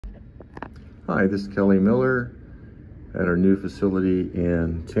Hi, this is Kelly Miller at our new facility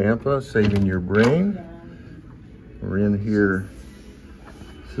in Tampa, Saving Your Brain. We're in here,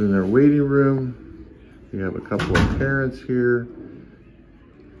 this is in our waiting room. We have a couple of parents here.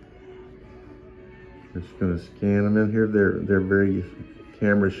 Just gonna scan them in here. They're very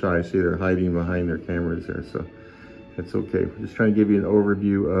camera shy. See, they're hiding behind their cameras there, so it's okay. We're just trying to give you an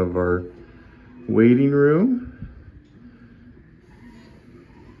overview of our waiting room.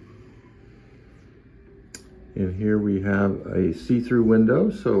 And here we have a see-through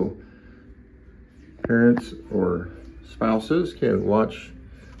window, so parents or spouses can watch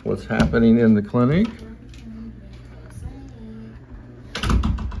what's happening in the clinic.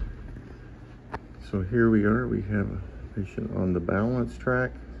 So here we are, we have a patient on the balance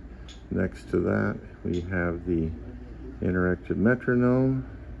track. Next to that, we have the interactive metronome.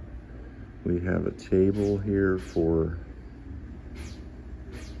 We have a table here for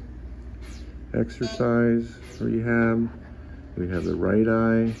exercise rehab. We have the right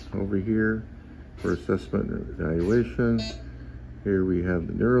eye over here for assessment and evaluation. Here we have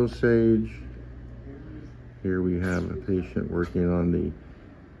the neurosage. Here we have a patient working on the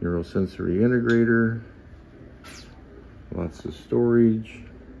neurosensory integrator. Lots of storage.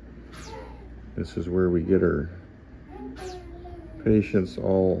 This is where we get our patients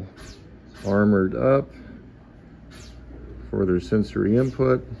all armored up for their sensory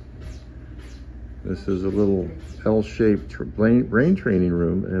input. This is a little L-shaped brain training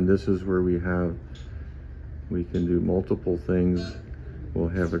room, and this is where we can do multiple things. We'll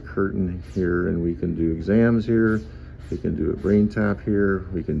have a curtain here, and we can do exams here. We can do a brain tap here.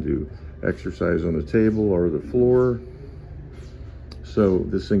 We can do exercise on the table or the floor. So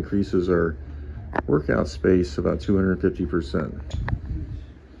this increases our workout space about 250%.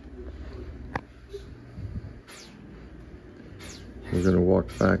 We're going to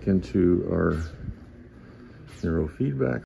walk back into our neurofeedback